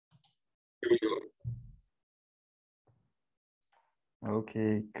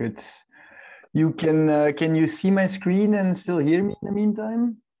Okay, good. You can you see my screen and still hear me in the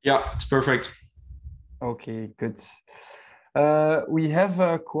meantime? Yeah, it's perfect. Okay, good. We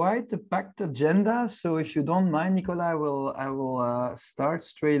have quite a packed agenda, so if you don't mind, Nicola, I will start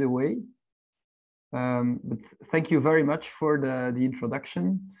straight away. But thank you very much for the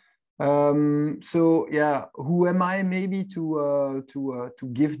introduction. So yeah, who am I maybe to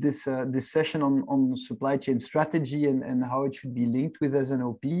give this session on supply chain strategy and how it should be linked with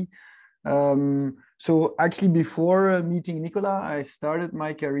S&OP? So actually, before meeting Nicola, I started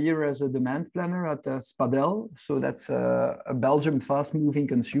my career as a demand planner at Spadel. So that's a Belgium fast-moving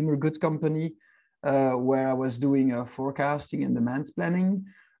consumer goods company where I was doing forecasting and demand planning.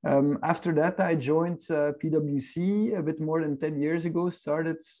 After that, I joined PwC a bit more than 10 years ago,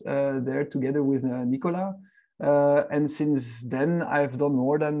 started there together with Nicola. And since then, I've done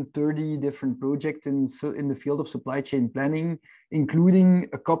more than 30 different projects in the field of supply chain planning, including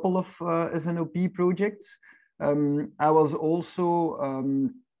a couple of S&OP projects. I was also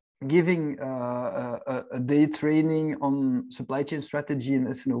giving a day training on supply chain strategy in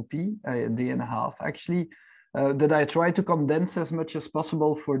S&OP, a day and a half actually, that I try to condense as much as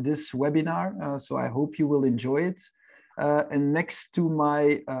possible for this webinar. So I hope you will enjoy it. And next to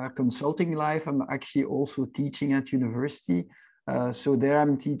my consulting life, I'm actually also teaching at university. So there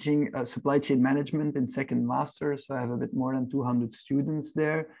I'm teaching supply chain management in second master. So I have a bit more than 200 students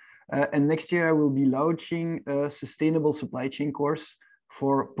there. And next year I will be launching a sustainable supply chain course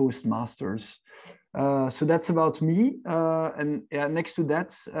for postmasters. So that's about me. And yeah, next to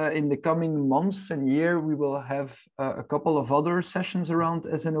that, in the coming months and year, we will have a couple of other sessions around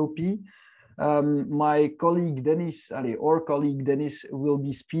S&OP. My colleague Dennis, our colleague Dennis, will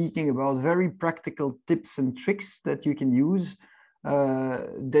be speaking about very practical tips and tricks that you can use.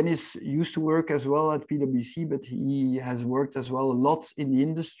 Dennis used to work as well at PwC, but he has worked as well a lot in the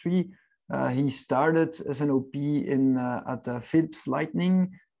industry. He started as an OP at Philips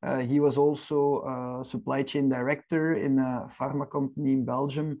Lighting. He was also a supply chain director in a pharma company in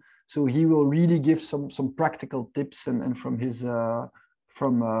Belgium. So he will really give some practical tips and from his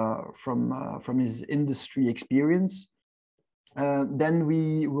from his industry experience. Then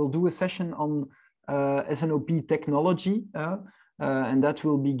we will do a session on S&OP technology, and that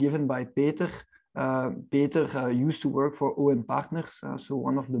will be given by Peter. Peter used to work for OM Partners, so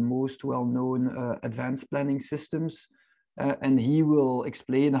one of the most well-known advanced planning systems. And he will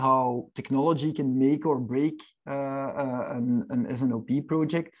explain how technology can make or break an S&OP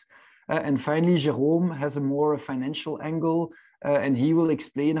project. And finally, Jerome has a more financial angle, and he will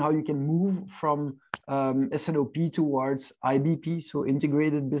explain how you can move from S&OP towards IBP, so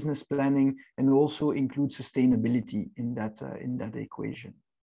integrated business planning, and also include sustainability in that equation.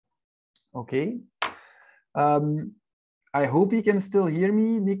 Okay. I hope you can still hear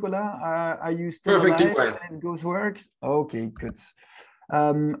me, Nicola. Are you still Perfectly alive and it goes works? Okay, good.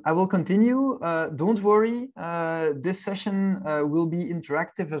 I will continue. Don't worry, this session will be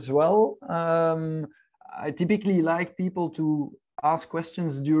interactive as well. I typically like people to ask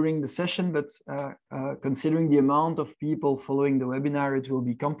questions during the session, but considering the amount of people following the webinar, it will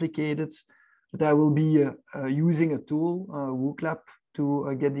be complicated. But I will be using a tool, WooClap,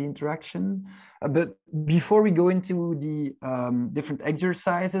 to get the interaction. But before we go into the different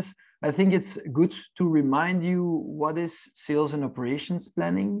exercises, I think it's good to remind you what is sales and operations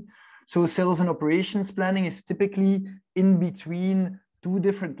planning. So sales and operations planning is typically in between two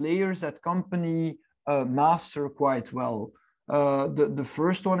different layers that company master quite well. The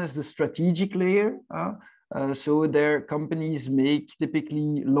first one is the strategic layer. So their companies make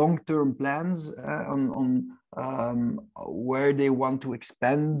typically long-term plans on where they want to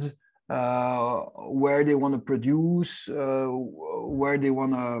expand, where they want to produce, where they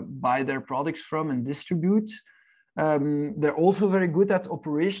want to buy their products from and distribute. They're also very good at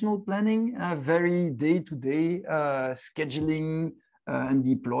operational planning, very day-to-day scheduling and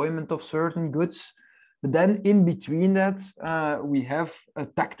deployment of certain goods. But then in between that, we have a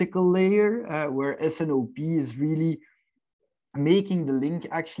tactical layer where S&OP is really making the link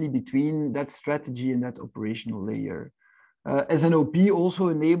actually between that strategy and that operational layer. S&OP also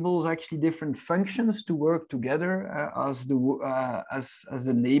enables actually different functions to work together as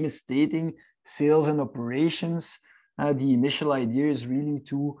the name is stating, sales and operations. The initial idea is really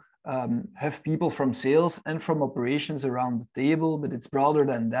to have people from sales and from operations around the table, but it's broader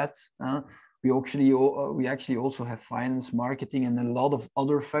than that. We actually also have finance, marketing, and a lot of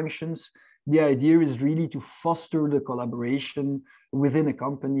other functions. The idea is really to foster the collaboration within a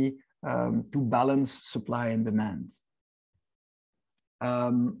company to balance supply and demand.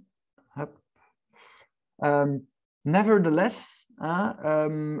 Nevertheless,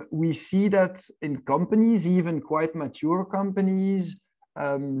 we see that in companies, even quite mature companies,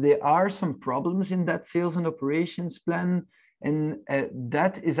 there are some problems in that sales and operations plan, and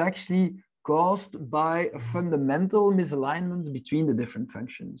that is actually caused by a fundamental misalignment between the different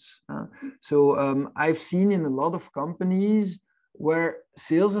functions. So I've seen in a lot of companies where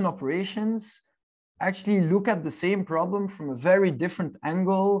sales and operations actually look at the same problem from a very different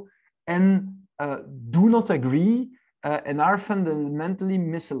angle and do not agree and are fundamentally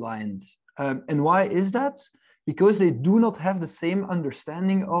misaligned. And why is that? Because they do not have the same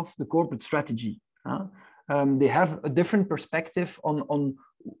understanding of the corporate strategy. They have a different perspective on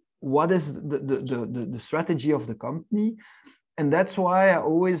what is the strategy of the company. And that's why I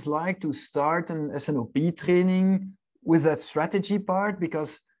always like to start an S&OP training with that strategy part,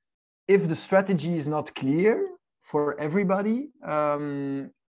 because if the strategy is not clear for everybody,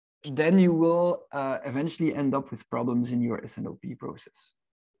 then you will eventually end up with problems in your S&OP process.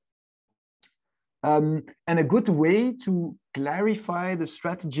 And a good way to clarify the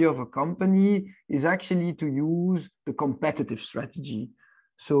strategy of a company is actually to use the competitive strategy.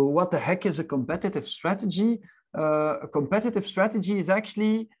 So what the heck is a competitive strategy? A competitive strategy is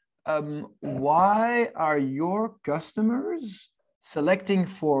actually why are your customers selecting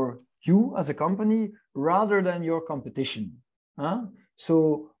for you as a company rather than your competition?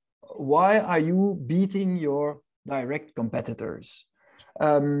 So why are you beating your direct competitors?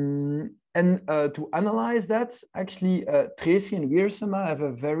 And to analyze that, actually, Tracy and Wiersema have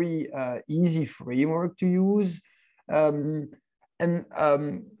a very easy framework to use.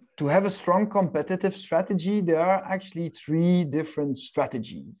 To have a strong competitive strategy, there are actually 3 different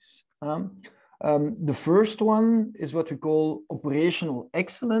strategies. The first one is what we call operational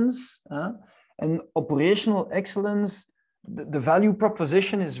excellence. And operational excellence, the value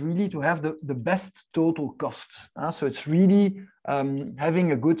proposition is really to have the best total cost. So it's really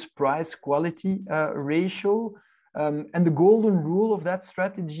having a good price quality ratio. And the golden rule of that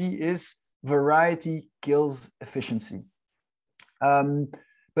strategy is variety kills efficiency.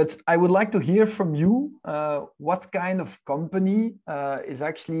 But I would like to hear from you what kind of company is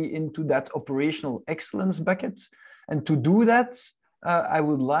actually into that operational excellence bucket. And to do that, I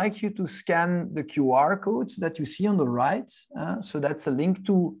would like you to scan the QR codes that you see on the right. So that's a link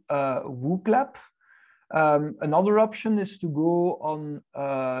to WooClap. Another option is to go on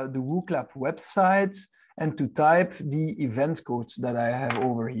the WooClap website and to type the event codes that I have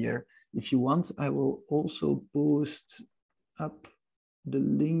over here. If you want, I will also post up the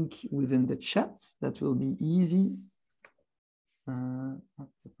link within the chat. That will be easy.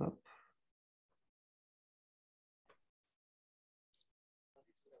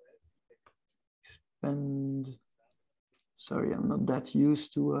 Expand. Sorry, I'm not that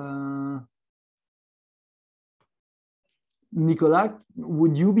used to. Nicolas,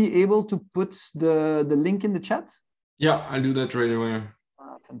 would you be able to put the link in the chat? Yeah, I'll do that right away.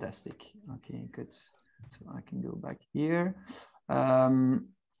 Fantastic. Okay, good. So I can go back here.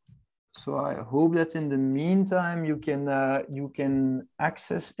 So I hope that in the meantime you can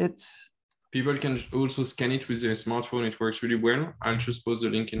access it. People can also scan it with their smartphone. It works really well. I'll just post the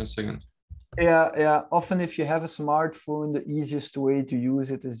link in a second. Yeah. Often if you have a smartphone, the easiest way to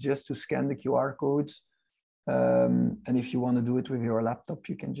use it is just to scan the QR codes. And if you want to do it with your laptop,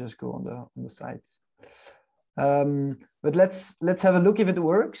 you can just go on the site. But let's have a look if it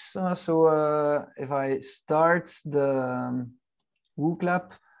works. So if I start the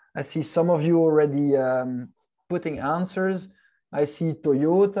WooClap, I see some of you already putting answers. I see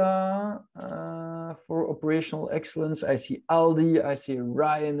Toyota for operational excellence. I see Aldi. I see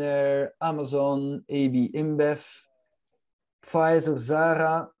Ryanair, Amazon, AB InBev, Pfizer,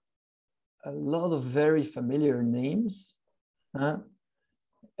 Zara. A lot of very familiar names.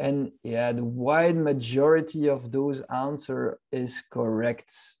 And yeah, the wide majority of those answers is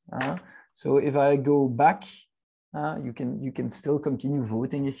correct. So if I go back, you can still continue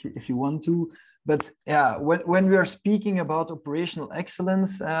voting if you want to. But yeah, when we are speaking about operational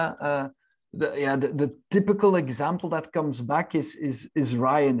excellence, the typical example that comes back is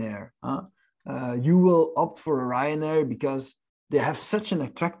Ryanair. You will opt for a Ryanair because they have such an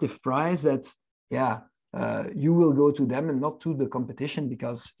attractive price that you will go to them and not to the competition,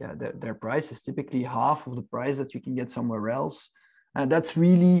 because their price is typically half of the price that you can get somewhere else. And that's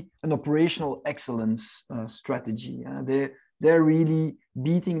really an operational excellence strategy. They're really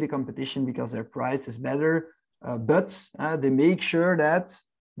beating the competition because their price is better, but they make sure that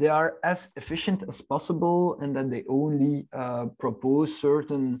they are as efficient as possible and that they only propose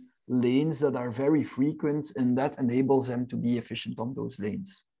certain lanes that are very frequent, and that enables them to be efficient on those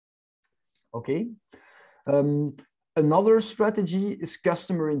lanes. Okay. Another strategy is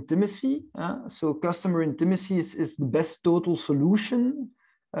customer intimacy. So customer intimacy is the best total solution.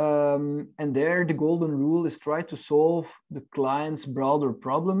 And there the golden rule is try to solve the client's broader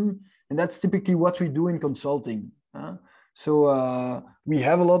problem. And that's typically what we do in consulting. So we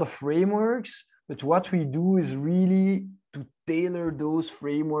have a lot of frameworks, but what we do is really to tailor those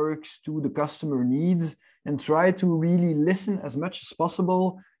frameworks to the customer needs and try to really listen as much as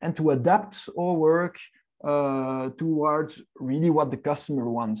possible and to adapt our work towards really what the customer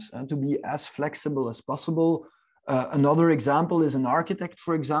wants and to be as flexible as possible. Another example is an architect,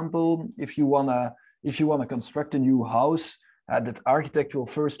 for example. If you wanna construct a new house, that architect will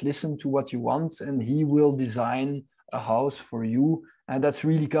first listen to what you want and he will design a house for you, and that's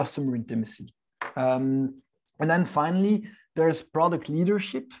really customer intimacy. And then finally, there's product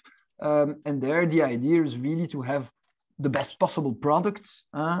leadership, and there the idea is really to have the best possible products.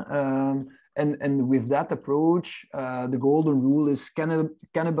 And with that approach, the golden rule is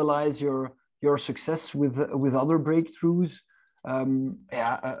cannibalize your success with other breakthroughs.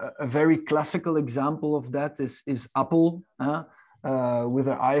 A very classical example of that is Apple with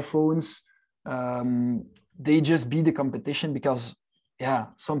their iPhones. They just beat the competition because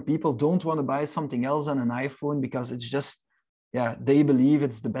some people don't want to buy something else than an iPhone because it's just they believe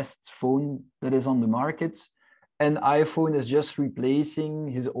it's the best phone that is on the market. And iPhone is just replacing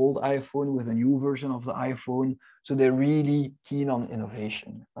his old iPhone with a new version of the iPhone. So they're really keen on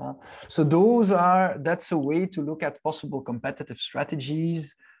innovation. So that's a way to look at possible competitive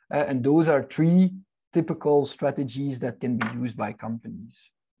strategies. And those are 3 typical strategies that can be used by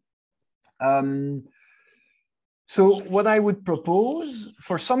companies. So what I would propose,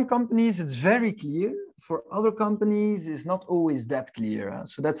 for some companies, it's very clear. For other companies, it's not always that clear.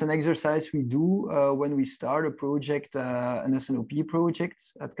 So that's an exercise we do when we start a project, an S&OP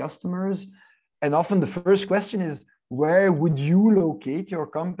project at customers. And often the first question is, where would you locate your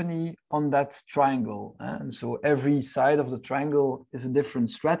company on that triangle? And so every side of the triangle is a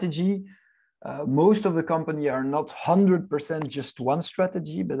different strategy. Most of the company are not 100% just one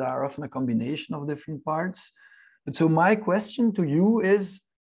strategy, but are often a combination of different parts. But so my question to you is,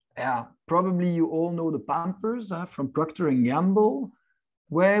 probably you all know the Pampers from Procter & Gamble.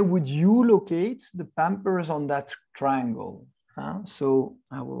 Where would you locate the Pampers on that triangle? So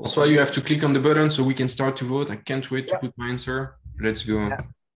I will... Also, you have to click on the button so we can start to vote. I can't wait to put my answer. Let's go.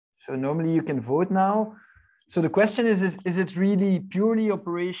 So normally you can vote now. So the question is it really purely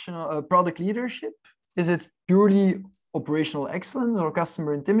operational product leadership? Is it purely operational excellence or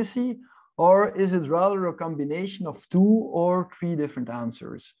customer intimacy? Or is it rather a combination of 2 or 3 different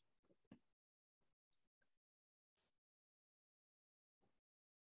answers?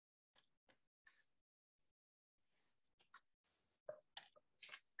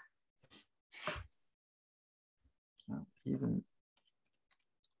 Even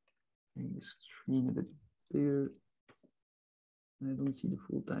make the screen a bit bigger. I don't see the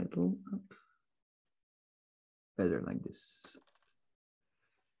full title. Better like this.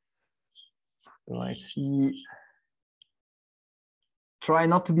 So I see, try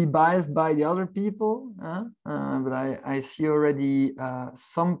not to be biased by the other people, but I see already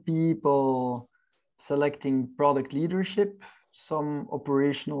some people selecting product leadership, some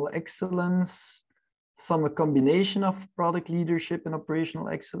operational excellence, some a combination of product leadership and operational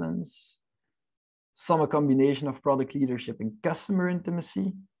excellence, some a combination of product leadership and customer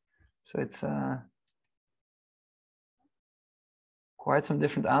intimacy. So it's quite some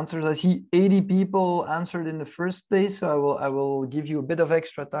different answers. I see 80 people answered in the first place, so I will give you a bit of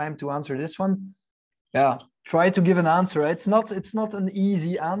extra time to answer this one. Try to give an answer. It's not an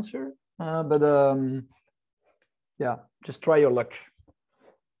easy answer, but just try your luck.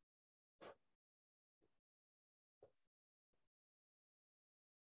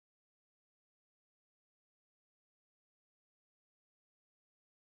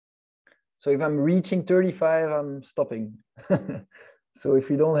 So if I'm reaching 35, I'm stopping. So if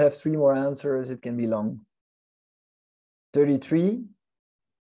you don't have 3 more answers, it can be long. 33,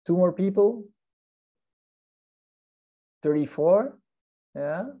 2 more people. 34,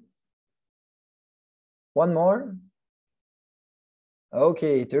 1 more.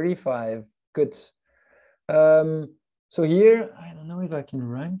 Okay, 35, good. So here, I don't know if I can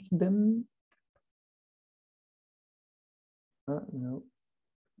rank them. No.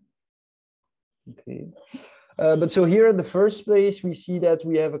 Okay. But so here in the first place, we see that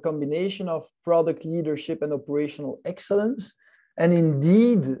we have a combination of product leadership and operational excellence. And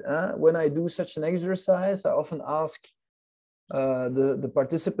indeed, when I do such an exercise, I often ask the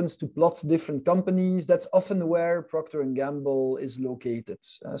participants to plot different companies. That's often where Procter & Gamble is located.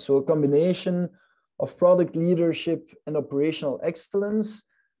 So a combination of product leadership and operational excellence.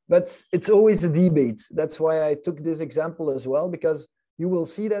 But it's always a debate. That's why I took this example as well, because you will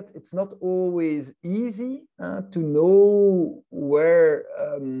see that it's not always easy to know where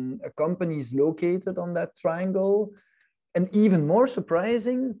a company is located on that triangle. And even more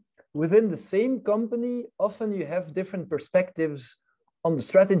surprising, within the same company, often you have different perspectives on the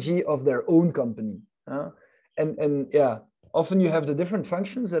strategy of their own company. And yeah, often you have the different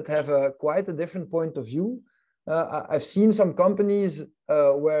functions that have quite a different point of view. I've seen some companies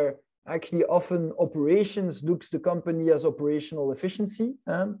where actually often operations looks the company as operational efficiency,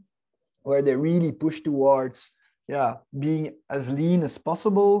 where they really push towards being as lean as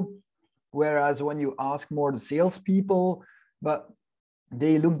possible. Whereas when you ask more the salespeople, but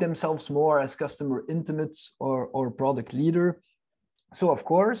they look themselves more as customer intimates or product leader. So of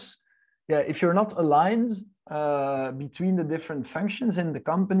course, if you're not aligned between the different functions in the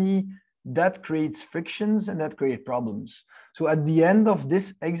company, that creates frictions and that creates problems. So at the end of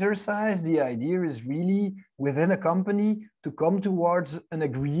this exercise, the idea is really within a company to come towards an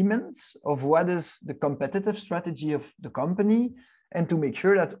agreement of what is the competitive strategy of the company, and to make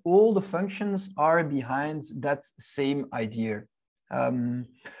sure that all the functions are behind that same idea.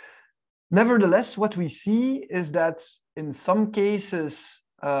 Nevertheless, what we see is that in some cases,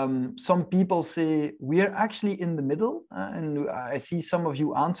 some people say we're actually in the middle, and I see some of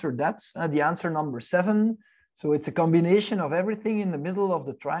you answered that, the answer number 7. So it's a combination of everything in the middle of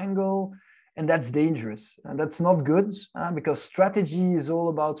the triangle, and that's dangerous, and that's not good, because strategy is all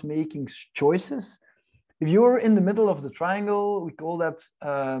about making choices. If you're in the middle of the triangle, we call that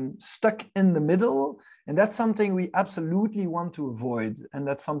stuck in the middle, and that's something we absolutely want to avoid, and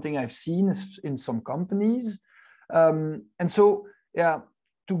that's something I've seen in some companies. And so,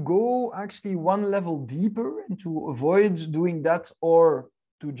 to go actually one level deeper and to avoid doing that, or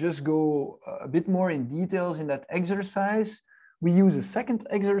to just go a bit more in details in that exercise, we use a second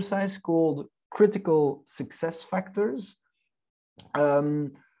exercise called critical success factors.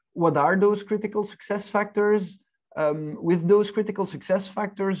 What are those critical success factors? With those critical success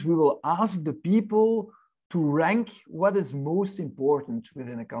factors, we will ask the people to rank what is most important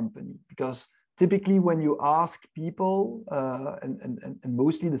within a company, because typically when you ask people, and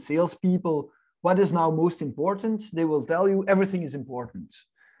mostly the salespeople, what is now most important, they will tell you everything is important.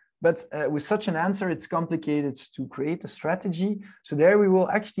 But with such an answer, it's complicated to create a strategy. So there we will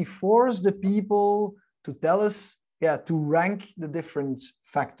actually force the people to tell us, to rank the different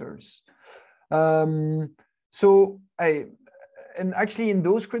factors. And actually in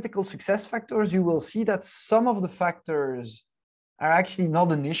those critical success factors, you will see that some of the factors are actually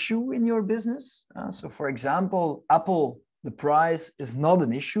not an issue in your business. So for example, Apple, the price is not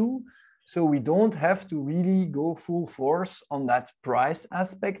an issue. So we don't have to really go full force on that price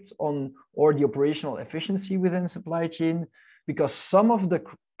aspect or the operational efficiency within supply chain, because some of the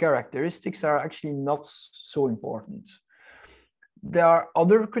characteristics are actually not so important. There are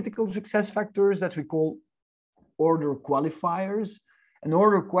other critical success factors that we call order qualifiers. And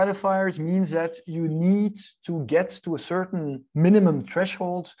order qualifiers means that you need to get to a certain minimum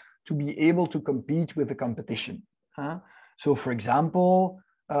threshold to be able to compete with the competition. So for example,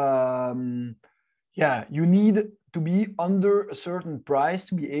 you need to be under a certain price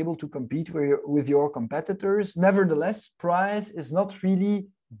to be able to compete with your competitors. Nevertheless, price is not really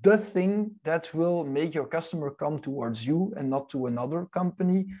the thing that will make your customer come towards you and not to another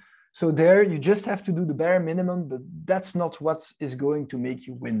company. So there you just have to do the bare minimum, but that's not what is going to make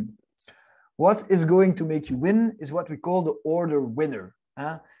you win. What is going to make you win is what we call the order winner.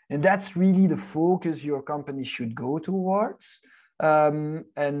 And that's really the focus your company should go towards.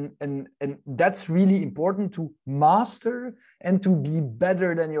 And that's really important to master and to be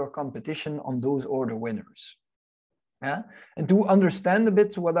better than your competition on those order winners. And to understand a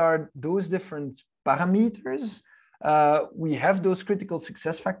bit what are those different parameters, we have those critical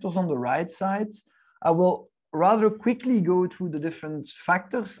success factors on the right side. I will rather quickly go through the different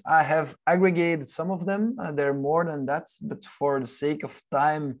factors. I have aggregated some of them. There are more than that, but for the sake of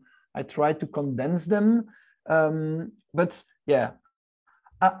time, I try to condense them. But yeah,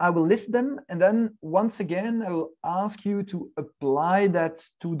 I will list them, and then once again, I will ask you to apply that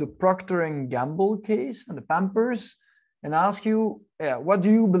to the Procter & Gamble case and the Pampers, and ask you, what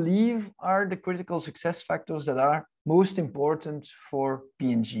do you believe are the critical success factors that are most important for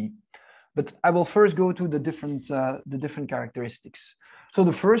P&G? But I will first go to the different characteristics. So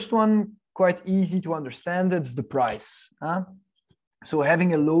the first one, quite easy to understand, it's the price. So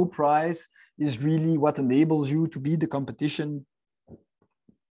having a low price is really what enables you to beat the competition.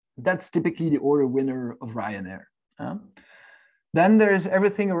 That's typically the order winner of Ryanair. Then there's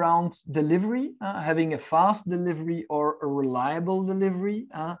everything around delivery, having a fast delivery or a reliable delivery,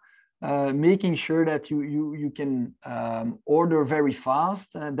 making sure that you can order very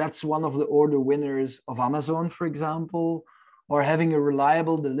fast. That's one of the order winners of Amazon, for example, or having a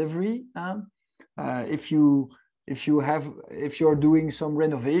reliable delivery. If you're doing some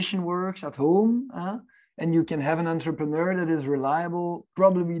renovation works at home, and you can have an entrepreneur that is reliable,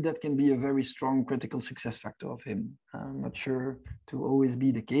 probably that can be a very strong critical success factor of him. I'm not sure to always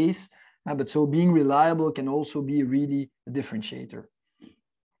be the case, but so being reliable can also be really a differentiator.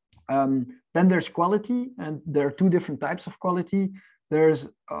 Then there's quality, and there are two different types of quality. There's,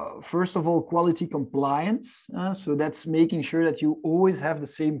 first of all, quality compliance. So that's making sure that you always have the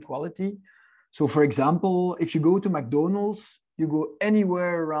same quality. So for example, if you go to McDonald's, you go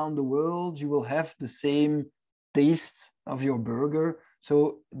anywhere around the world, you will have the same taste of your burger.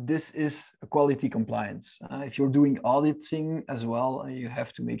 So this is a quality compliance. If you're doing auditing as well, you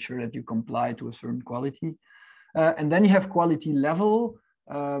have to make sure that you comply to a certain quality. And then you have quality level.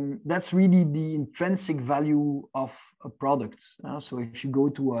 That's really the intrinsic value of a product. So if you go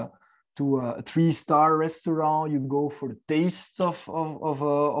to a 3-star restaurant, you go for the taste of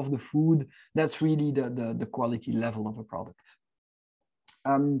the food. That's really the quality level of a product.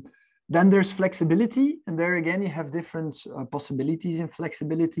 Then there's flexibility, and there again you have different possibilities in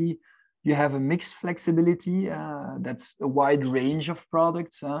flexibility. You have a mixed flexibility. That's a wide range of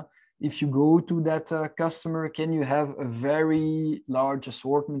products. If you go to that customer, can you have a very large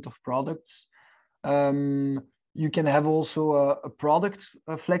assortment of products? You can have also a product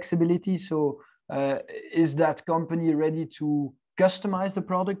flexibility. So is that company ready to customize the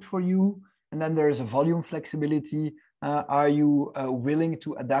product for you? And then there's a volume flexibility. Are you willing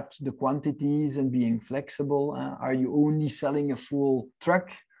to adapt the quantities and being flexible? Are you only selling a full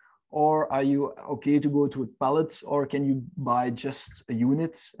truck? Or are you okay to go to pallets, or can you buy just a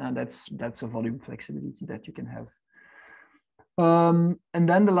unit? And that's a volume flexibility that you can have. And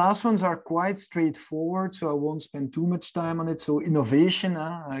then the last ones are quite straightforward, so I won't spend too much time on it. So innovation,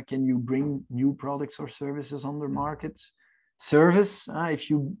 can you bring new products or services on the market? Service, if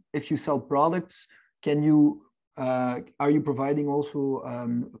you sell products, can you are you providing also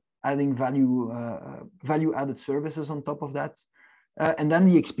adding value added services on top of that? And then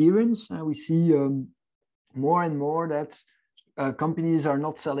the experience, we see more and more that companies are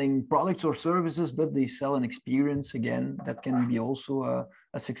not selling products or services, but they sell an experience. Again, that can be also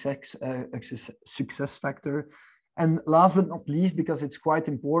a success factor. And last but not least, because it's quite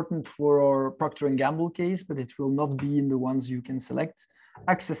important for our Procter & Gamble case, but it will not be in the ones you can select,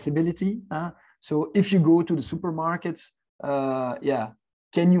 accessibility. So if you go to the supermarkets,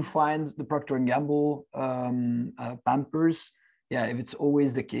 can you find the Procter & Gamble Pampers? Yeah, if it's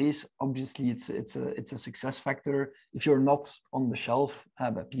always the case, obviously it's a success factor. If you're not on the shelf,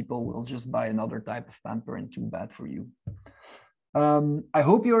 but people will just buy another type of pamper, and too bad for you. I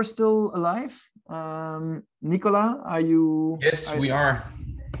hope you're still alive. Nicolas, are you? Yes, we are.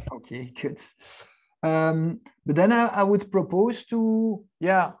 Okay, good. But then I would propose to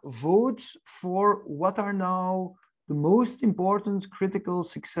vote for what are now the most important critical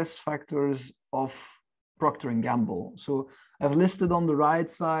success factors of Procter & Gamble. So I've listed on the right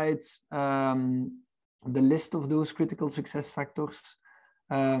side the list of those critical success factors.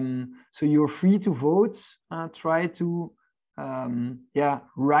 So you're free to vote. Try to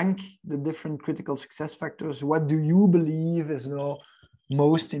rank the different critical success factors. What do you believe is now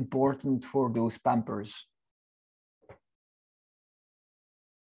most important for those Pampers?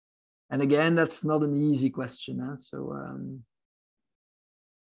 And again, that's not an easy question. So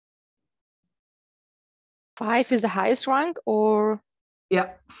 5 is the highest rank, or?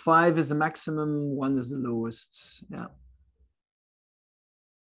 Yeah, 5 is the maximum, 1 is the lowest. Yeah.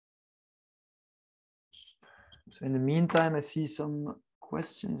 So in the meantime, I see some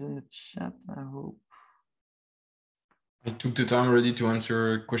questions in the chat, I hope. I took the time already to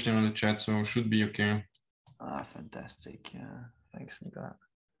answer a question on the chat, so should be okay. Fantastic. Yeah, thanks, Nicolas.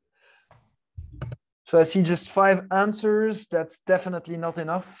 So I see just 5 answers. That's definitely not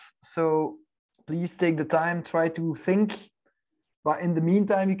enough. So please take the time, try to think. But in the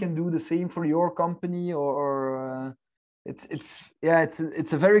meantime, you can do the same for your company, or it's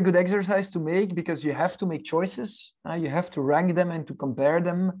a very good exercise to make, because you have to make choices. You have to rank them and to compare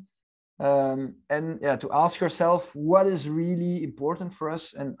them. To ask yourself, what is really important for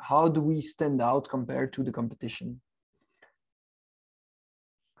us and how do we stand out compared to the competition?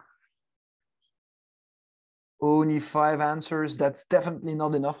 Only 5 answers, that's definitely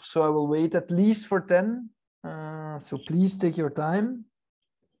not enough. So I will wait at least for 10. So please take your time.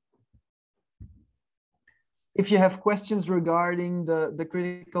 if you have questions regarding the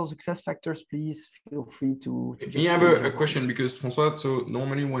critical success factors, please feel free to just We have raise a your question hand. because François, so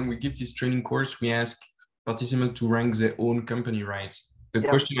normally when we give this training course, we ask participants to rank their own company, right? The Yeah.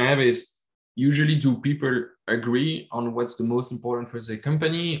 question I have is, usually do people agree on what's the most important for their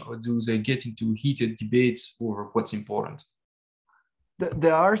company, or do they get into heated debates over what's important?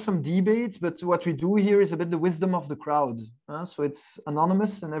 There are some debates, but what we do here is a bit the wisdom of the crowd. So it's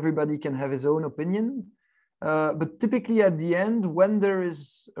anonymous and everybody can have his own opinion. But typically at the end, when there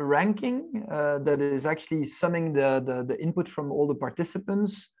is a ranking that is actually summing the input from all the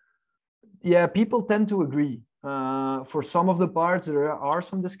participants, yeah, people tend to agree. For some of the parts, there are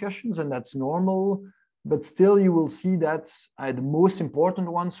some discussions and that's normal, but still you will see that the most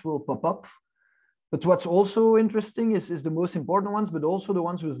important ones will pop up. But what's also interesting is the most important ones, but also the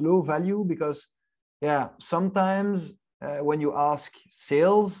ones with low value, because yeah, sometimes when you ask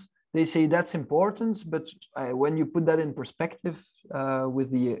sales, they say that's important, but when you put that in perspective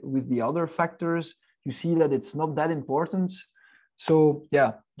with the other factors, you see that it's not that important. So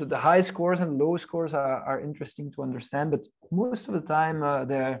yeah, the high scores and low scores are interesting to understand, but most of the time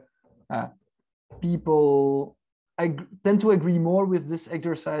people I tend to agree more with this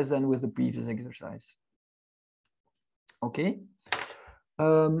exercise than with the previous exercise. Okay.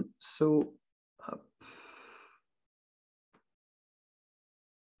 So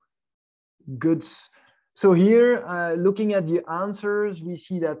good. So here, looking at the answers, we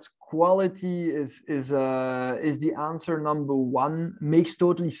see that quality is the answer number one. Makes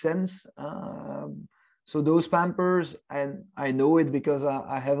totally sense. So those Pampers, and I know it because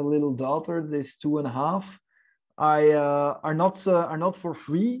I have a little daughter, this 2.5. Are not for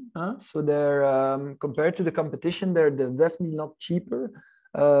free, so they're compared to the competition, they're definitely not cheaper.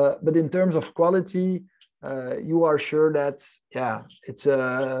 But in terms of quality, you are sure that yeah, it's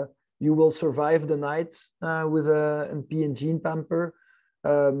you will survive the nights with a P&G Pamper.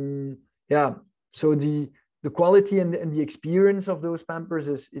 Yeah, so the quality and the experience of those Pampers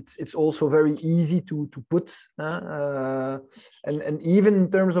is it's also very easy to put. And even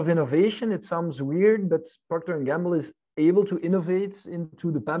in terms of innovation, it sounds weird, but Procter & Gamble is able to innovate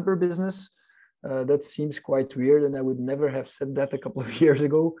into the Pamper business. That seems quite weird, and I would never have said that a couple of years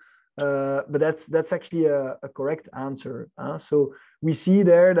ago. But that's actually a correct answer. So we see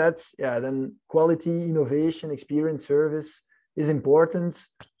there that yeah, then quality, innovation, experience, service is important.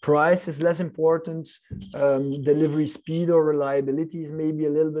 Price is less important. Delivery speed or reliability is maybe a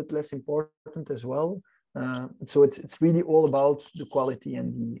little bit less important as well. So it's really all about the quality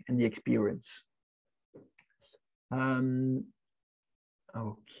and the experience.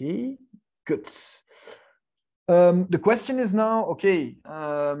 Okay, good. The question is now, okay,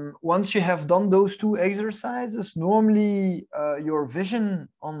 once you have done those two exercises, normally your vision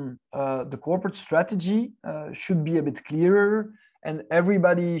on the corporate strategy should be a bit clearer, and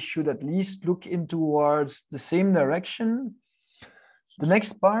everybody should at least look in towards the same direction. The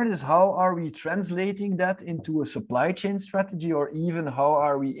next part is how are we translating that into a supply chain strategy, or even how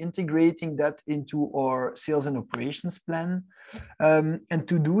are we integrating that into our sales and operations plan? And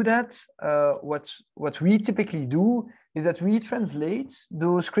to do that, what we typically do is that we translate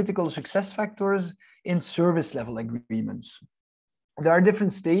those critical success factors in service level agreements. There are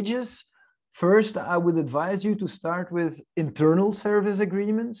different stages. First, I would advise you to start with internal service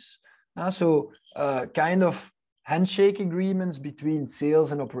agreements. Kind of handshake agreements between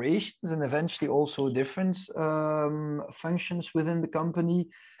sales and operations, and eventually also different functions within the company.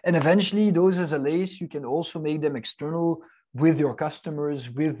 And eventually those SLAs, you can also make them external with your customers,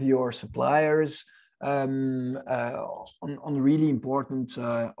 with your suppliers, on really important,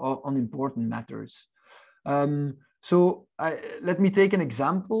 on important matters. Let me take an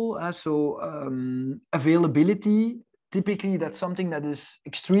example. Availability, typically that's something that is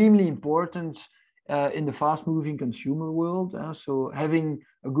extremely important in the fast-moving consumer world. So having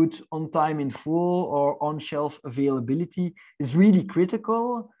a good on time in full or on-shelf availability is really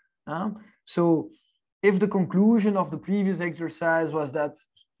critical. So if the conclusion of the previous exercise was that,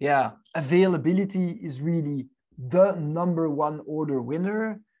 yeah, availability is really the number one order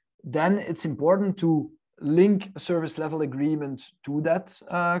winner, then it's important to link a service level agreement to that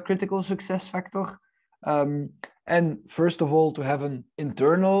critical success factor. And first of all, to have an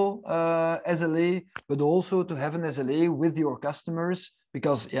internal SLA, but also to have an SLA with your customers,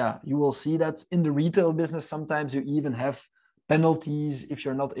 because yeah, you will see that in the retail business, sometimes you even have penalties if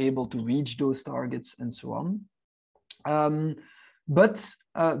you're not able to reach those targets and so on. But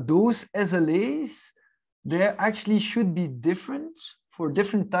those SLAs, they actually should be different for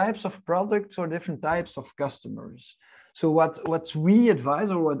different types of products or different types of customers. So what we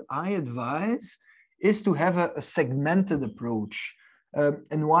advise, or what I advise, is to have a segmented approach.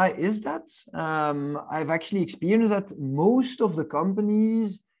 And why is that? I've actually experienced that most of the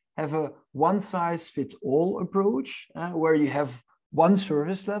companies have a one-size-fits-all approach, where you have one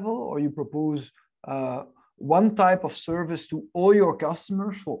service level, or you propose one type of service to all your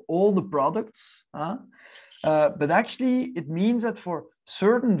customers for all the products. But actually, it means that for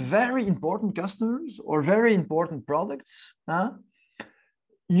certain very important customers or very important products,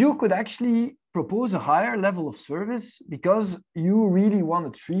 you could actually propose a higher level of service because you really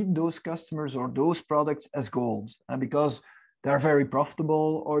want to treat those customers or those products as gold, because they're very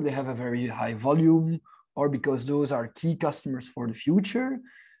profitable, or they have a very high volume, or because those are key customers for the future.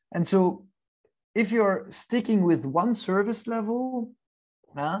 And so if you're sticking with one service level,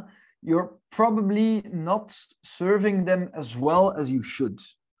 you're probably not serving them as well as you should.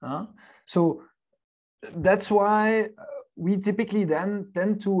 So that's why we typically then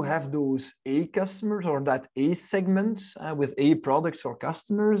tend to have those A customers, or that A segment with A products or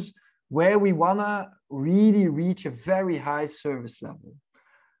customers, where we want to really reach a very high service level.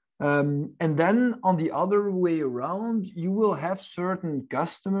 And then on the other way around, you will have certain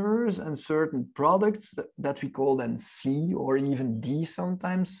customers and certain products that we call then C or even D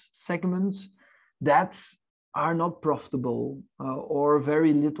sometimes segments that are not profitable or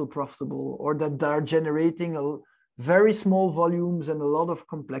very little profitable, or that are generating very small volumes and a lot of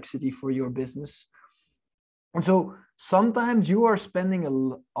complexity for your business. And so sometimes you are spending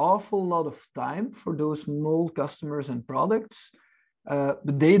an awful lot of time for those small customers and products,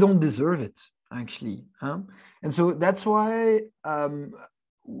 but they don't deserve it, actually. And so that's why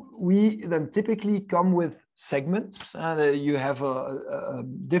we then typically come with segments. You have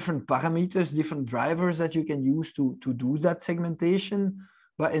different parameters, different drivers that you can use to do that segmentation.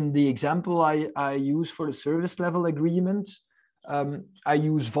 But in the example I use for the service level agreement, I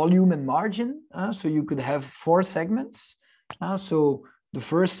use volume and margin. So you could have 4 segments. So the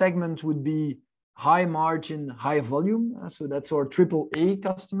first segment would be high margin, high volume. So that's our AAA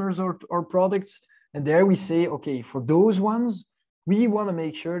customers or products. And there we say, okay, for those ones, we want to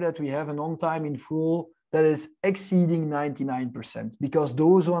make sure that we have an on time in full that is exceeding 99%, because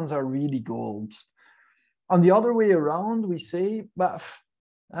those ones are really gold. On the other way around, we say, but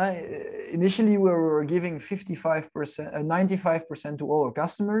initially we were giving 55%, 95% to all our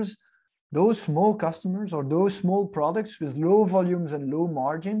customers. Those small customers or those small products with low volumes and low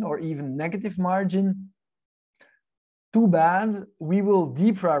margin or even negative margin, too bad, we will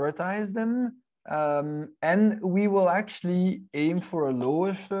deprioritize them, and we will actually aim for a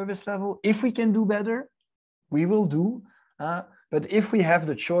lower service level. If we can do better, we will do. But if we have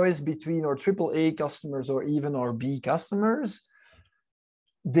the choice between our AAA customers or even our B customers,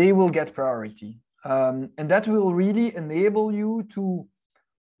 they will get priority. And that will really enable you to,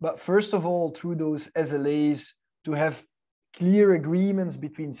 but first of all, through those SLAs, to have clear agreements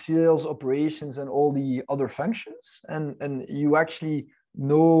between sales, operations, and all the other functions. And you actually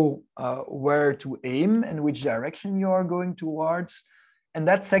know where to aim and which direction you are going towards. And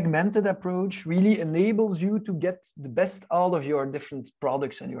that segmented approach really enables you to get the best out of your different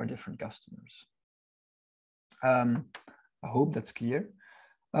products and your different customers. I hope that's clear.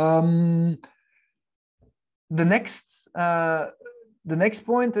 The next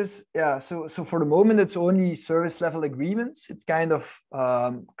point is, so for the moment, it's only service level agreements. It kind of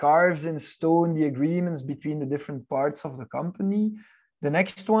carves in stone the agreements between the different parts of the company. The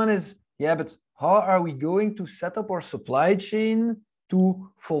next one is, but how are we going to set up our supply chain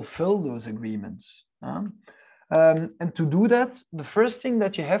to fulfill those agreements? And to do that, the first thing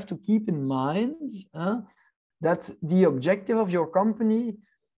that you have to keep in mind, that the objective of your company,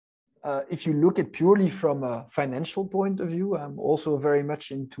 if you look at purely from a financial point of view, I'm also very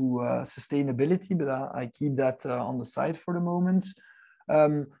much into sustainability, but I keep that on the side for the moment.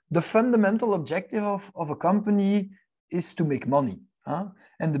 The fundamental objective of a company is to make money.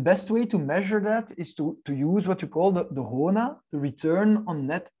 And the best way to measure that is to use what you call the RONA, the return on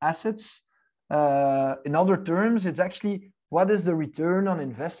net assets. In other terms, it's actually what is the return on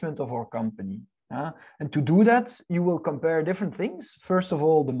investment of our company. And to do that, you will compare different things. First of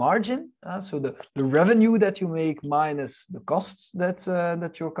all, the margin, so the revenue that you make minus the costs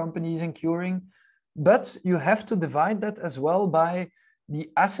that your company is incurring. But you have to divide that as well by the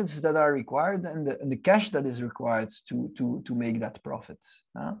assets that are required and the cash that is required to make that profit.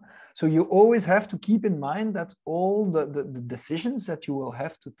 So you always have to keep in mind that all the decisions that you will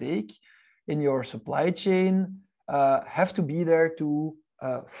have to take in your supply chain have to be there to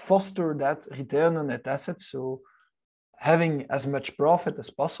foster that return on net assets. So having as much profit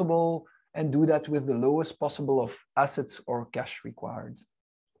as possible and do that with the lowest possible of assets or cash required.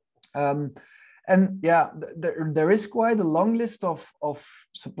 And yeah, there is quite a long list of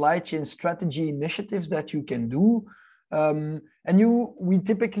supply chain strategy initiatives that you can do. And we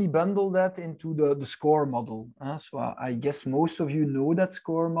typically bundle that into the SCORE model. So I guess most of you know that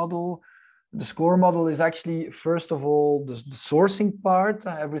SCORE model. The SCORE model is actually, first of all, the sourcing part,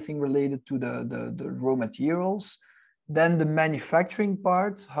 everything related to the raw materials. Then the manufacturing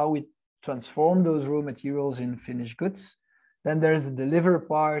part, how we transform those raw materials in finished goods. Then there's the deliver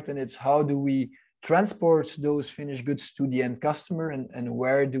part, and it's how do we transport those finished goods to the end customer, and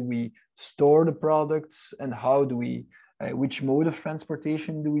where do we store the products, and how do we, which mode of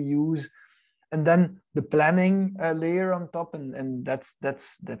transportation do we use? And then the planning layer on top, and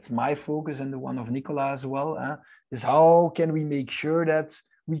that's my focus and the one of Nicola as well, is how can we make sure that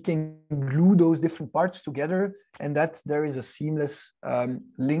we can glue those different parts together, and that there is a seamless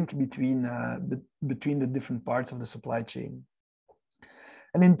link between the different parts of the supply chain.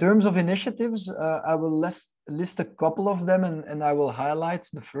 And in terms of initiatives, I will list a couple of them, and I will highlight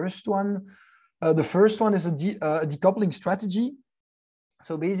the first one. The first one is a decoupling strategy.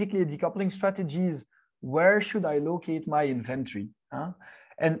 So basically, a decoupling strategy is where should I locate my inventory?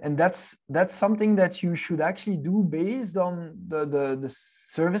 And that's something that you should actually do based on the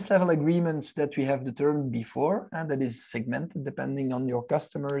service level agreements that we have determined before, and that is segmented depending on your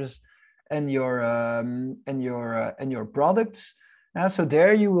customers and your products. So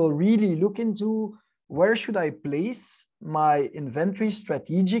there you will really look into where should I place my inventory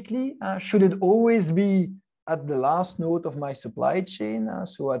strategically? Should it always be at the last node of my supply chain,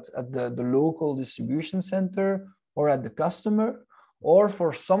 so at the local distribution center or at the customer? Or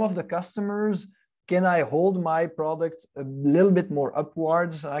for some of the customers, can I hold my product a little bit more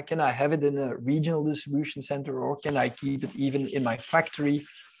upwards? Can I have it in a regional distribution center, or can I keep it even in my factory?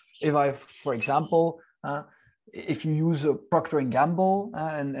 If I, for example, if you use a Procter & Gamble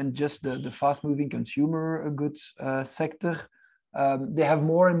and just the fast-moving consumer goods sector, they have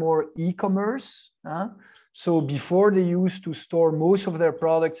more and more e-commerce. So before they used to store most of their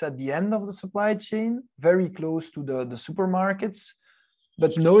products at the end of the supply chain, very close to the supermarkets.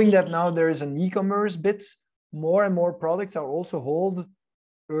 But knowing that now there is an e-commerce bit, more and more products are also held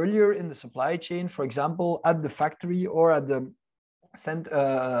earlier in the supply chain, for example, at the factory or at the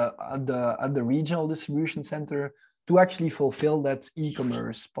regional distribution center, to actually fulfill that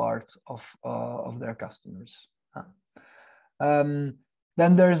e-commerce part of their customers.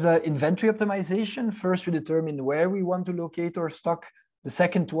 Then there's inventory optimization. First, we determine where we want to locate our stock. The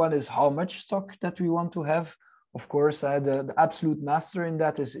second one is how much stock that we want to have. Of course, the absolute master in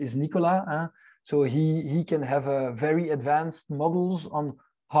that is Nicola. So he can have very advanced models on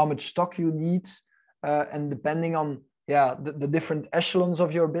how much stock you need, and depending on the different echelons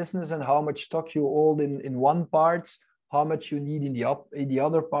of your business and how much stock you hold in one part, how much you need in the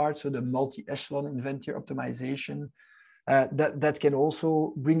other part. So the multi-echelon inventory optimization. That can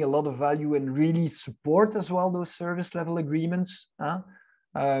also bring a lot of value and really support as well those service level agreements.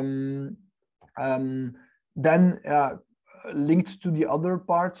 Then linked to the other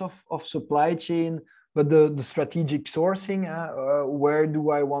parts of supply chain, but the strategic sourcing, where do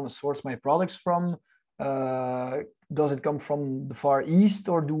I want to source my products from? Does it come from the Far East,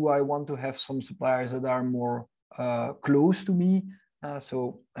 or do I want to have some suppliers that are more close to me?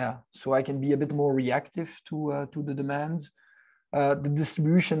 So I can be a bit more reactive to the demands. The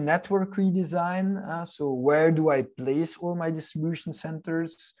distribution network redesign. So where do I place all my distribution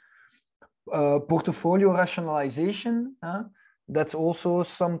centers? Portfolio rationalization. That's also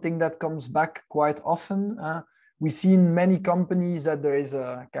something that comes back quite often. We see in many companies that there is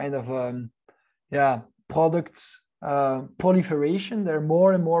a kind of product proliferation. There are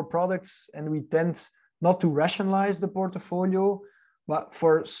more and more products, and we tend not to rationalize the portfolio. But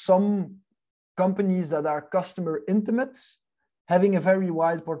for some companies that are customer intimate, having a very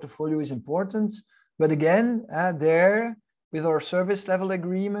wide portfolio is important. But again, there, with our service level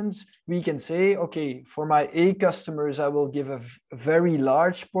agreements, we can say, okay, for my A customers, I will give a very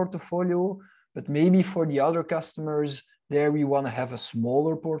large portfolio, but maybe for the other customers, there we want to have a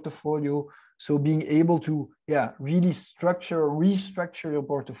smaller portfolio. So being able to really structure or restructure your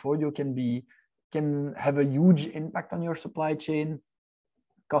portfolio can have a huge impact on your supply chain.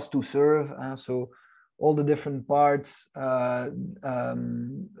 Cost to serve, so all the different parts that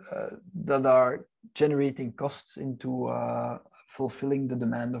are generating costs into fulfilling the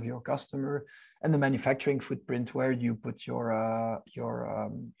demand of your customer, and the manufacturing footprint, where you put your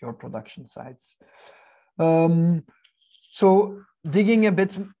production sites. So digging a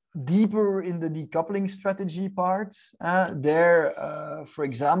bit deeper in the decoupling strategy part, for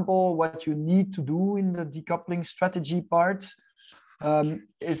example, what you need to do in the decoupling strategy part.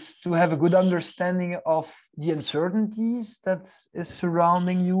 is to have a good understanding of the uncertainties that is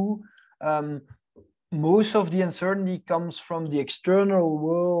surrounding you. Most of the uncertainty comes from the external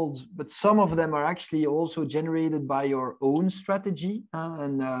world, but some of them are actually also generated by your own strategy.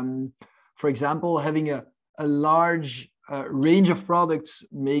 For example, having a large range of products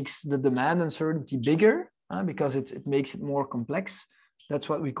makes the demand uncertainty bigger because it makes it more complex. That's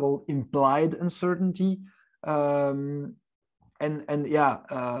what we call implied uncertainty. The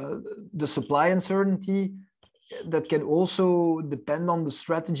supply uncertainty, that can also depend on the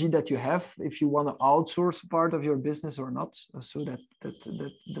strategy that you have, if you want to outsource part of your business or not. So that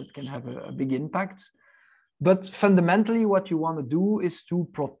can have a big impact. But fundamentally, what you want to do is to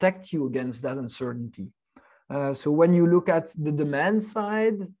protect you against that uncertainty. So when you look at the demand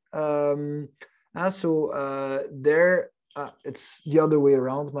side, it's the other way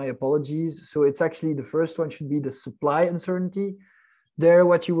around, my apologies. So it's actually the first one should be the supply uncertainty. There,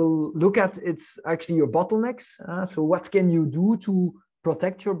 what you will look at, it's actually your bottlenecks. So what can you do to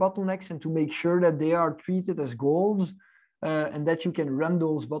protect your bottlenecks and to make sure that they are treated as gold and that you can run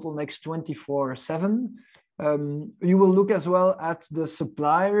those bottlenecks 24/7. You will look as well at the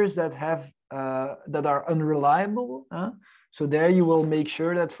suppliers that are unreliable. So there you will make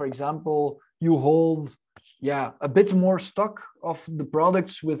sure that, for example, you hold a bit more stock of the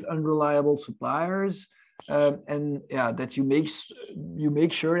products with unreliable suppliers. That you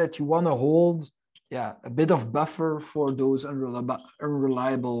make sure that you want to hold a bit of buffer for those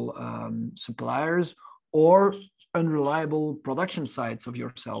unreliable suppliers or unreliable production sites of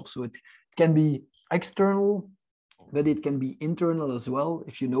yourself. So it can be external, but it can be internal as well.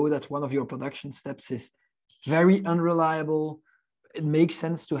 If you know that one of your production steps is very unreliable, it makes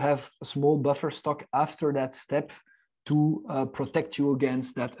sense to have a small buffer stock after that step to protect you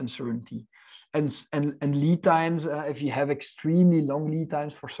against that uncertainty. And lead times, if you have extremely long lead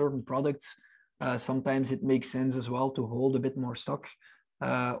times for certain products, sometimes it makes sense as well to hold a bit more stock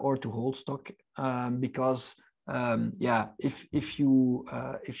or to hold stock because if you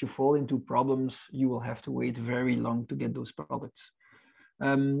fall into problems, you will have to wait very long to get those products.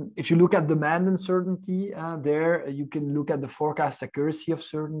 If you look at demand uncertainty, there you can look at the forecast accuracy of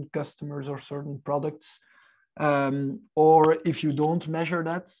certain customers or certain products. Or if you don't measure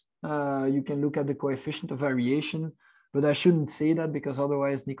that, you can look at the coefficient of variation, but I shouldn't say that because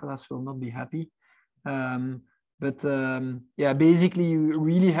otherwise Nicolas will not be happy. Basically you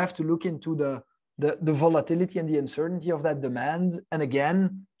really have to look into the volatility and the uncertainty of that demand, and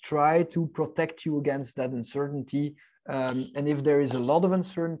again, try to protect you against that uncertainty. And if there is a lot of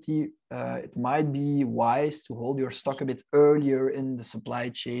uncertainty, it might be wise to hold your stock a bit earlier in the supply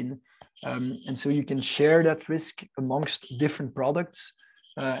chain. And so you can share that risk amongst different products.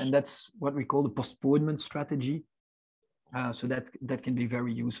 And that's what we call the postponement strategy. So that can be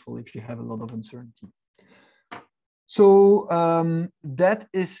very useful if you have a lot of uncertainty. So that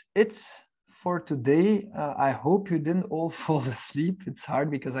is it for today. I hope you didn't all fall asleep. It's hard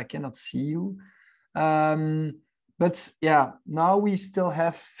because I cannot see you. But yeah, now we still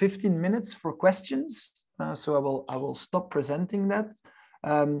have 15 minutes for questions. So I will stop presenting that.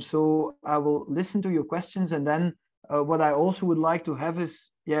 So I will listen to your questions, and then what I also would like to have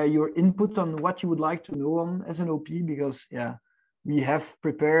is your input on what you would like to know on S&OP, because we have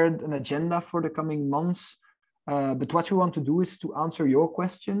prepared an agenda for the coming months, but what we want to do is to answer your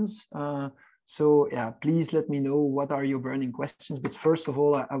questions. So please let me know what are your burning questions. But first of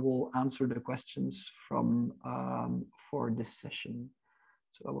all, I will answer the questions from for this session.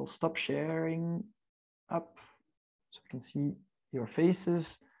 So I will stop sharing up so you can see your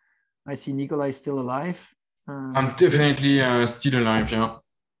faces. I see Nicola is still alive. I'm definitely still alive, yeah.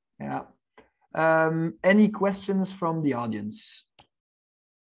 Yeah. Any questions from the audience?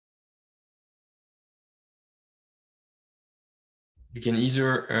 You can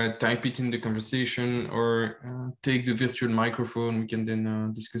either type it in the conversation or take the virtual microphone. We can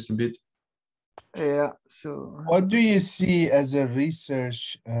then discuss a bit. Yeah, so. What do you see as a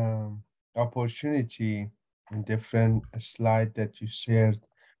research opportunity in different slide that you shared?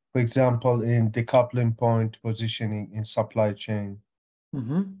 For example, in decoupling point positioning in supply chain,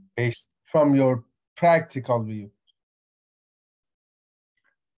 based from your practical view.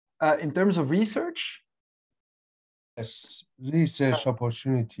 In terms of research? Yes, research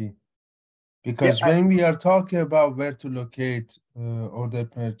opportunity. Because when we are talking about where to locate order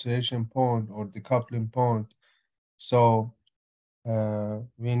penetration point or decoupling point, so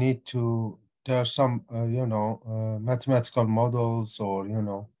we need to, there are some, mathematical models or,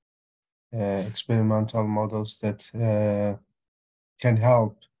 experimental models that can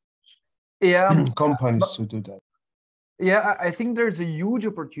help companies to do that. Yeah, I think there's a huge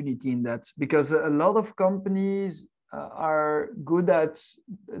opportunity in that because a lot of companies are good at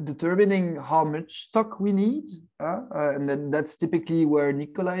determining how much stock we need. And then that's typically where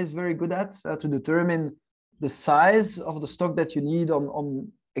Nicola is very good at, to determine the size of the stock that you need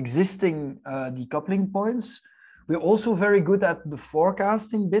on existing decoupling points. We're also very good at the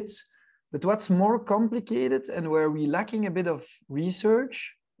forecasting bits, but what's more complicated and where we're lacking a bit of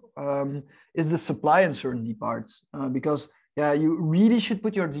research is the supply uncertainty part, because yeah, you really should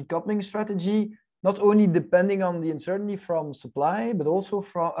put your decoupling strategy not only depending on the uncertainty from supply, but also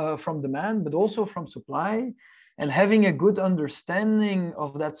from demand, but also from supply, and having a good understanding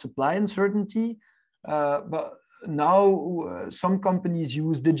of that supply uncertainty. But now some companies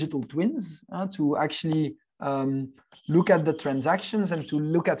use digital twins to actually look at the transactions and to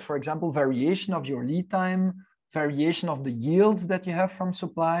look at, for example, variation of your lead time, variation of the yields that you have from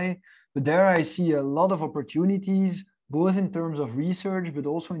supply. But there I see a lot of opportunities, both in terms of research, but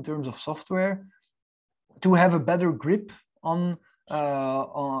also in terms of software, to have a better grip on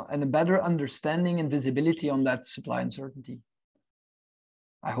and a better understanding and visibility on that supply uncertainty.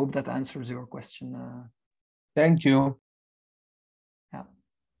 I hope that answers your question. Thank you. Yeah.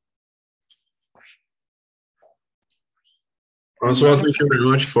 Francois, thank you very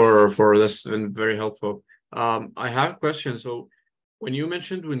much for this and very helpful. I have a question. So when you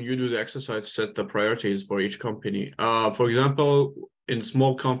mentioned when you do the exercise, set the priorities for each company. For example, in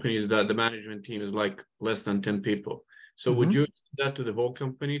small companies that the management team is like less than 10 people. So would you do that to the whole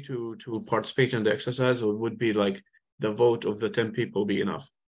company to participate in the exercise, or would be like the vote of the 10 people be enough?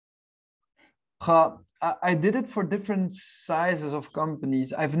 I did it for different sizes of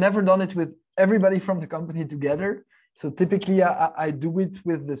companies. I've never done it with everybody from the company together. So typically I do it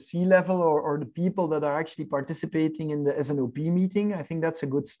with the C-level or the people that are actually participating in the S&OP meeting. I think that's a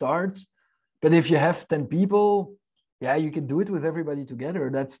good start. But if you have 10 people, yeah, you can do it with everybody together.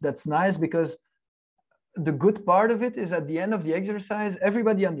 That's nice, because the good part of it is at the end of the exercise,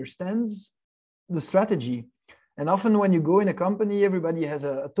 everybody understands the strategy. And often when you go in a company, everybody has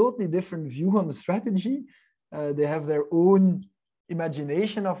a totally different view on the strategy. They have their own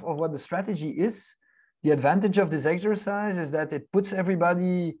imagination of what the strategy is. The advantage of this exercise is that it puts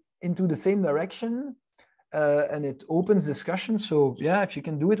everybody into the same direction and it opens discussion. So yeah, if you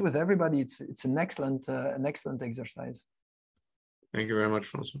can do it with everybody, it's an excellent exercise. Thank you very much,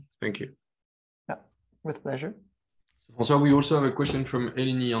 Francois. Thank you. Yeah, with pleasure. Francois, we also have a question from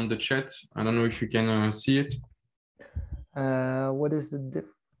Eleni on the chat. I don't know if you can see it. What is the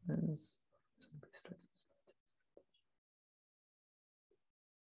difference?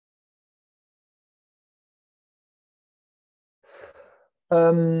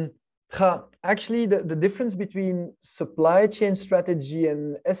 Actually, the difference between supply chain strategy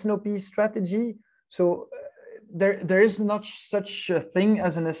and S&OP strategy, so there is not such a thing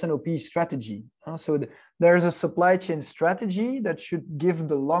as an S&OP strategy. So there is a supply chain strategy that should give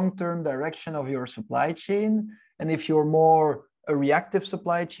the long-term direction of your supply chain. And if you're more a reactive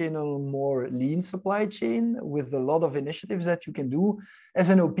supply chain or more lean supply chain with a lot of initiatives that you can do,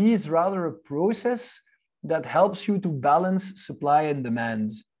 S&OP is rather a process that helps you to balance supply and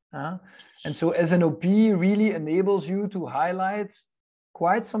demand. And so S&OP really enables you to highlight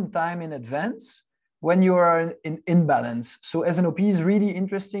quite some time in advance when you are in imbalance. So S&OP is really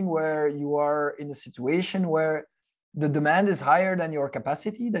interesting where you are in a situation where the demand is higher than your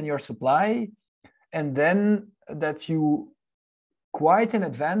capacity, than your supply, and then that you quite in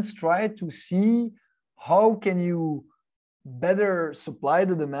advance try to see how can you better supply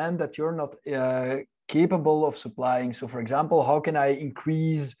the demand that you're not capable of supplying. So for example, how can I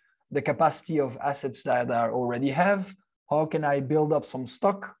increase the capacity of assets that I already have? How can I build up some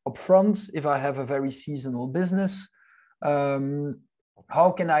stock upfront if I have a very seasonal business?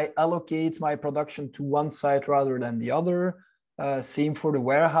 How can I allocate my production to one site rather than the other? Same for the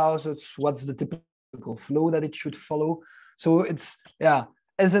warehouses. What's the typical flow that it should follow? So it's, yeah,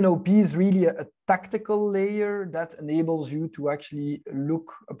 S&OP is really a tactical layer that enables you to actually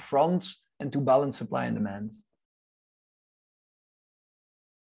look upfront and to balance supply and demand.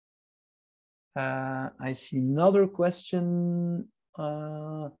 I see another question.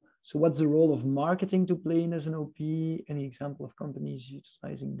 So what's the role of marketing to play in S&OP? Any example of companies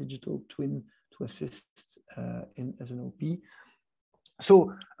utilizing digital twin to assist in S&OP?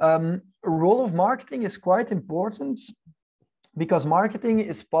 So role of marketing is quite important because marketing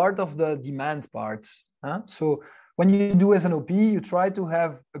is part of the demand part. So when you do S&OP, you try to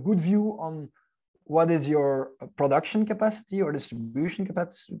have a good view on what is your production capacity or distribution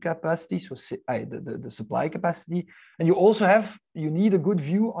capacity, so the supply capacity. And you also need a good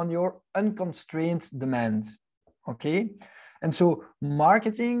view on your unconstrained demand. Okay. And so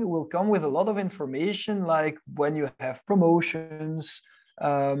marketing will come with a lot of information, like when you have promotions,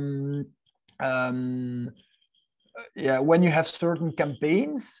 when you have certain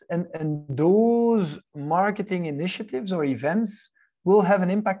campaigns, and those marketing initiatives or events will have an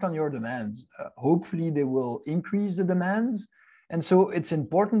impact on your demands. Hopefully they will increase the demands. And so it's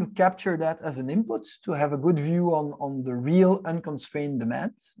important to capture that as an input to have a good view on the real unconstrained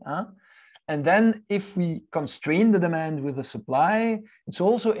demand. And then if we constrain the demand with the supply, it's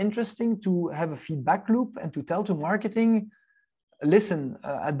also interesting to have a feedback loop and to tell to marketing, listen,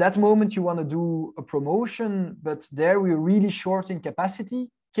 at that moment you want to do a promotion, but there we're really short in capacity.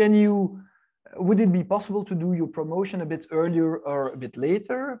 Would it be possible to do your promotion a bit earlier or a bit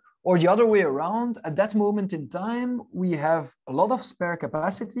later? Or the other way around, at that moment in time, we have a lot of spare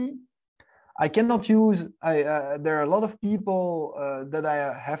capacity. I cannot use, there are a lot of people that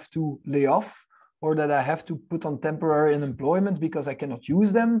I have to lay off or that I have to put on temporary unemployment because I cannot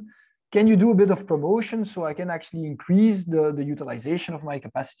use them. Can you do a bit of promotion so I can actually increase the utilization of my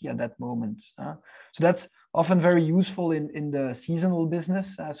capacity at that moment? So that's often very useful in the seasonal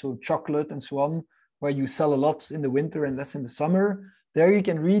business, so chocolate and so on, where you sell a lot in the winter and less in the summer. There you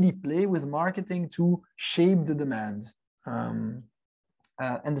can really play with marketing to shape the demand.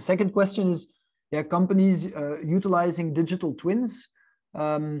 And the second question is, companies utilizing digital twins.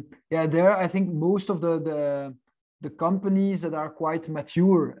 There I think most of the companies that are quite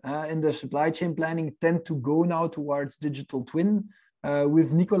mature in the supply chain planning tend to go now towards digital twin.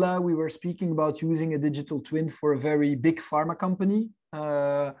 With Nicola, we were speaking about using a digital twin for a very big pharma company.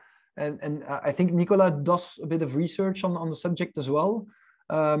 And I think Nicola does a bit of research on the subject as well.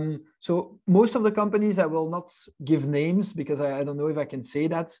 So most of the companies, I will not give names because I don't know if I can say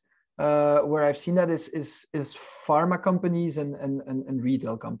that, where I've seen that is pharma companies and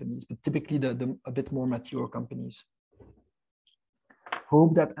retail companies, but typically the a bit more mature companies.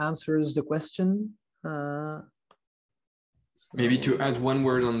 Hope that answers the question. Maybe to add one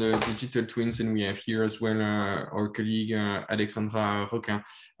word on the digital twins, and we have here as well our colleague Alexandra Roquin.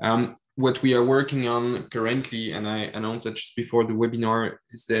 What we are working on currently, and I announced that just before the webinar,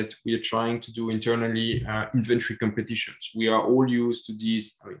 is that we are trying to do internally inventory competitions. We are all used to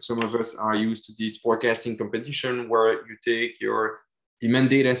these, I mean, some of us are used to these forecasting competition where you take your demand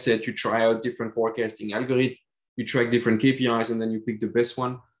data set, you try out different forecasting algorithms, you track different KPIs, and then you pick the best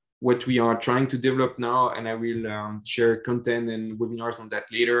one. What we are trying to develop now, and I will share content and webinars on that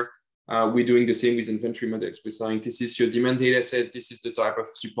later, we're doing the same with inventory models. We're saying this is your demand data set, this is the type of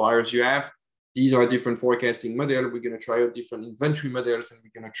suppliers you have, these are different forecasting models, we're going to try out different inventory models, and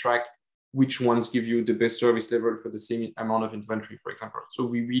we're going to track which ones give you the best service level for the same amount of inventory, for example. So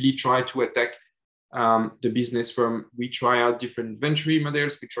we really try to attack the business from, we try out different inventory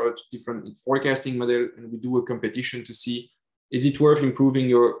models, we try out different forecasting models, and we do a competition to see, is it worth improving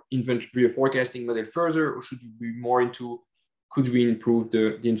your inventory forecasting model further, or should you be more into, could we improve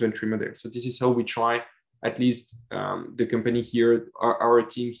the inventory model? So this is how we try, at least the company here, our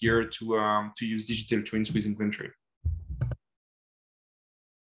team here, to use digital twins with inventory.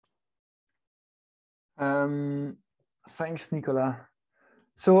 Thanks, Nicola.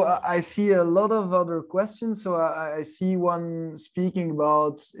 So I see a lot of other questions. So I see one speaking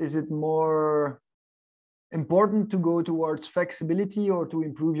about, is it more important to go towards flexibility or to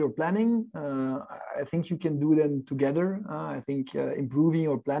improve your planning? I think you can do them together. I think improving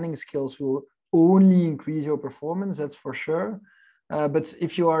your planning skills will only increase your performance, that's for sure. But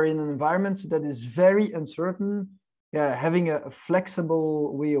if you are in an environment that is very uncertain, having a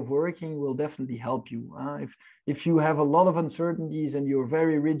flexible way of working will definitely help you. If you have a lot of uncertainties and you're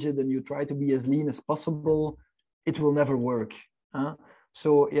very rigid and you try to be as lean as possible, it will never work.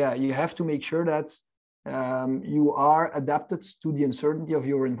 So you have to make sure that you are adapted to the uncertainty of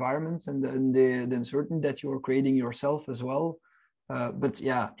your environment and the uncertainty that you're creating yourself as well. But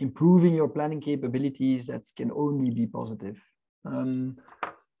improving your planning capabilities, that can only be positive.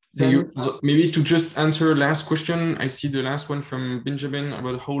 Maybe to just answer last question, I see the last one from Benjamin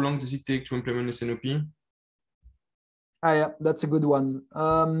about how long does it take to implement S&OP? That's a good one.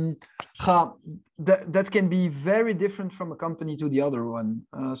 That can be very different from a company to the other one.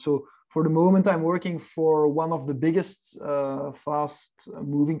 So for the moment, I'm working for one of the biggest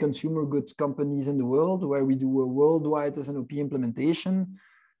fast-moving consumer goods companies in the world, where we do a worldwide S&OP implementation.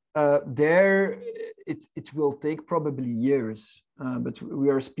 There, it will take probably years, but we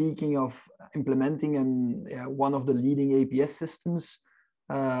are speaking of implementing one of the leading APS systems,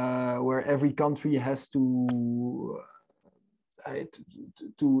 where every country has to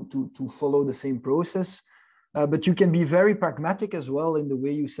follow the same process. But you can be very pragmatic as well in the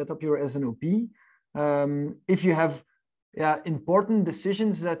way you set up your S&OP. If you have important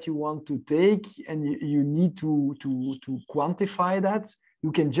decisions that you want to take and you need to quantify that,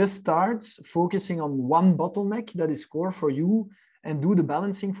 you can just start focusing on one bottleneck that is core for you and do the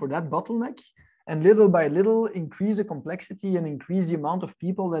balancing for that bottleneck. And little by little, increase the complexity and increase the amount of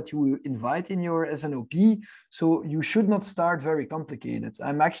people that you invite in your S&OP. So you should not start very complicated.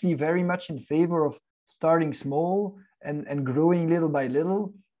 I'm actually very much in favor of starting small and growing little by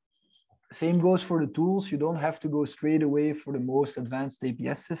little. Same goes for the tools. You don't have to go straight away for the most advanced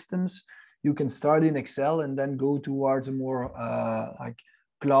APS systems. You can start in Excel and then go towards a more like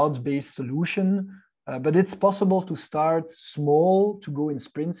cloud-based solution. But it's possible to start small, to go in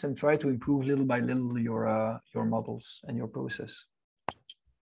sprints and try to improve little by little your models and your process.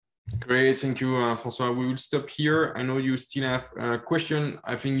 Great, thank you, François. We will stop here. I know you still have a question.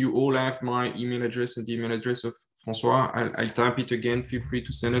 I think you all have my email address and the email address of François. I'll type it again. Feel free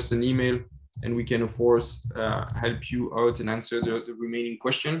to send us an email and we can, of course, help you out and answer the remaining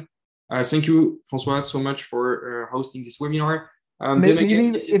question. Thank you, François, so much for hosting this webinar. Maybe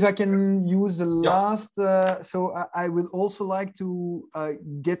again, if I can use the last, so I would also like to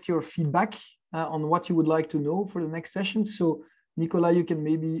get your feedback on what you would like to know for the next session. So Nicola, you can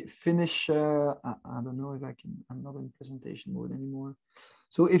maybe finish, I don't know if I can, I'm not in presentation mode anymore.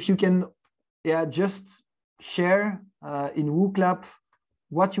 So if you can, just share in WooClap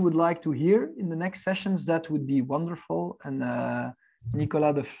what you would like to hear in the next sessions, that would be wonderful. And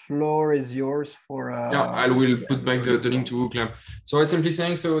Nicola, the floor is yours for... I will put back the link to WooClap. So I'm simply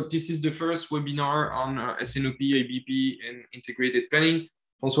saying, so this is the first webinar on S&OP, ABP, and integrated planning.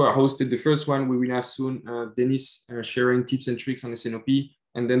 François hosted the first one. We will have soon Dennis sharing tips and tricks on S&OP,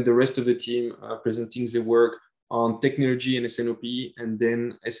 and then the rest of the team presenting the work on technology and S&OP, and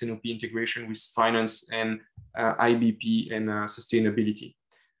then S&OP integration with finance and IBP and sustainability.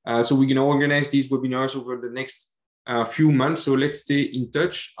 So we're going to organize these webinars over the next few months. So let's stay in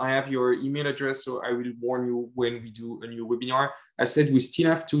touch. I have your email address, so I will warn you when we do a new webinar. As said, we still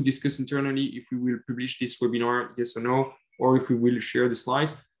have to discuss internally if we will publish this webinar, yes or no, or if we will share the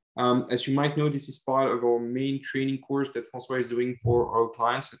slides. As you might know, this is part of our main training course that François is doing for our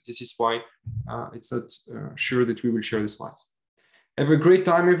clients. This is why it's not sure that we will share the slides. Have a great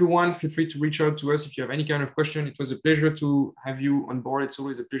time, everyone. Feel free to reach out to us if you have any kind of question. It was a pleasure to have you on board. It's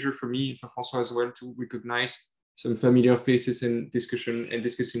always a pleasure for me and for François as well to recognize some familiar faces and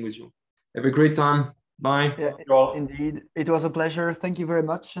discussing with you. Have a great time. Bye. Yeah, indeed. It was a pleasure. Thank you very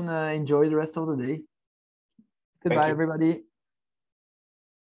much, and enjoy the rest of the day. Goodbye, everybody.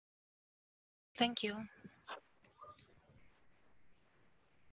 Thank you.